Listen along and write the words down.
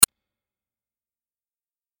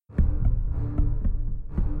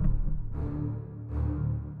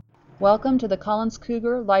Welcome to the Collins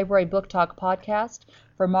Cougar Library Book Talk podcast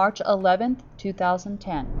for March 11th,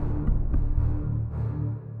 2010.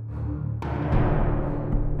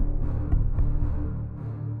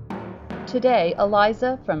 Today,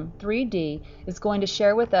 Eliza from 3D is going to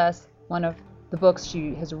share with us one of the books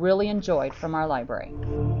she has really enjoyed from our library.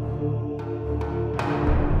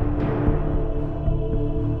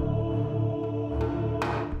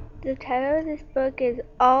 The title of this book is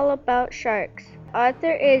All About Sharks.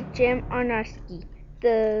 Author is Jim Arnosky.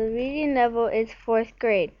 The reading level is 4th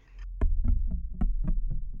grade.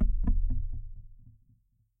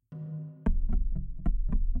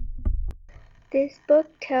 This book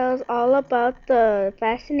tells all about the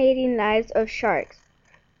fascinating lives of sharks.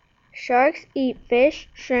 Sharks eat fish,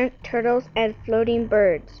 shrimp, turtles, and floating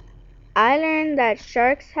birds. I learned that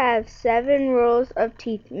sharks have 7 rows of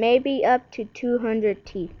teeth, maybe up to 200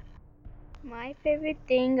 teeth. My favorite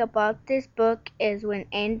thing about this book is when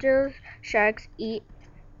angel sharks eat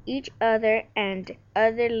each other and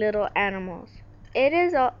other little animals.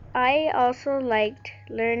 I also liked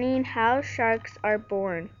learning how sharks are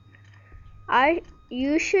born.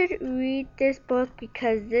 You should read this book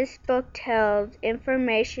because this book tells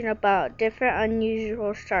information about different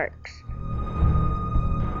unusual sharks.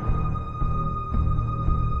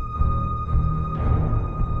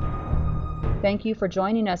 Thank you for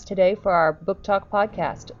joining us today for our Book Talk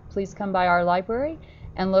podcast. Please come by our library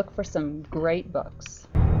and look for some great books.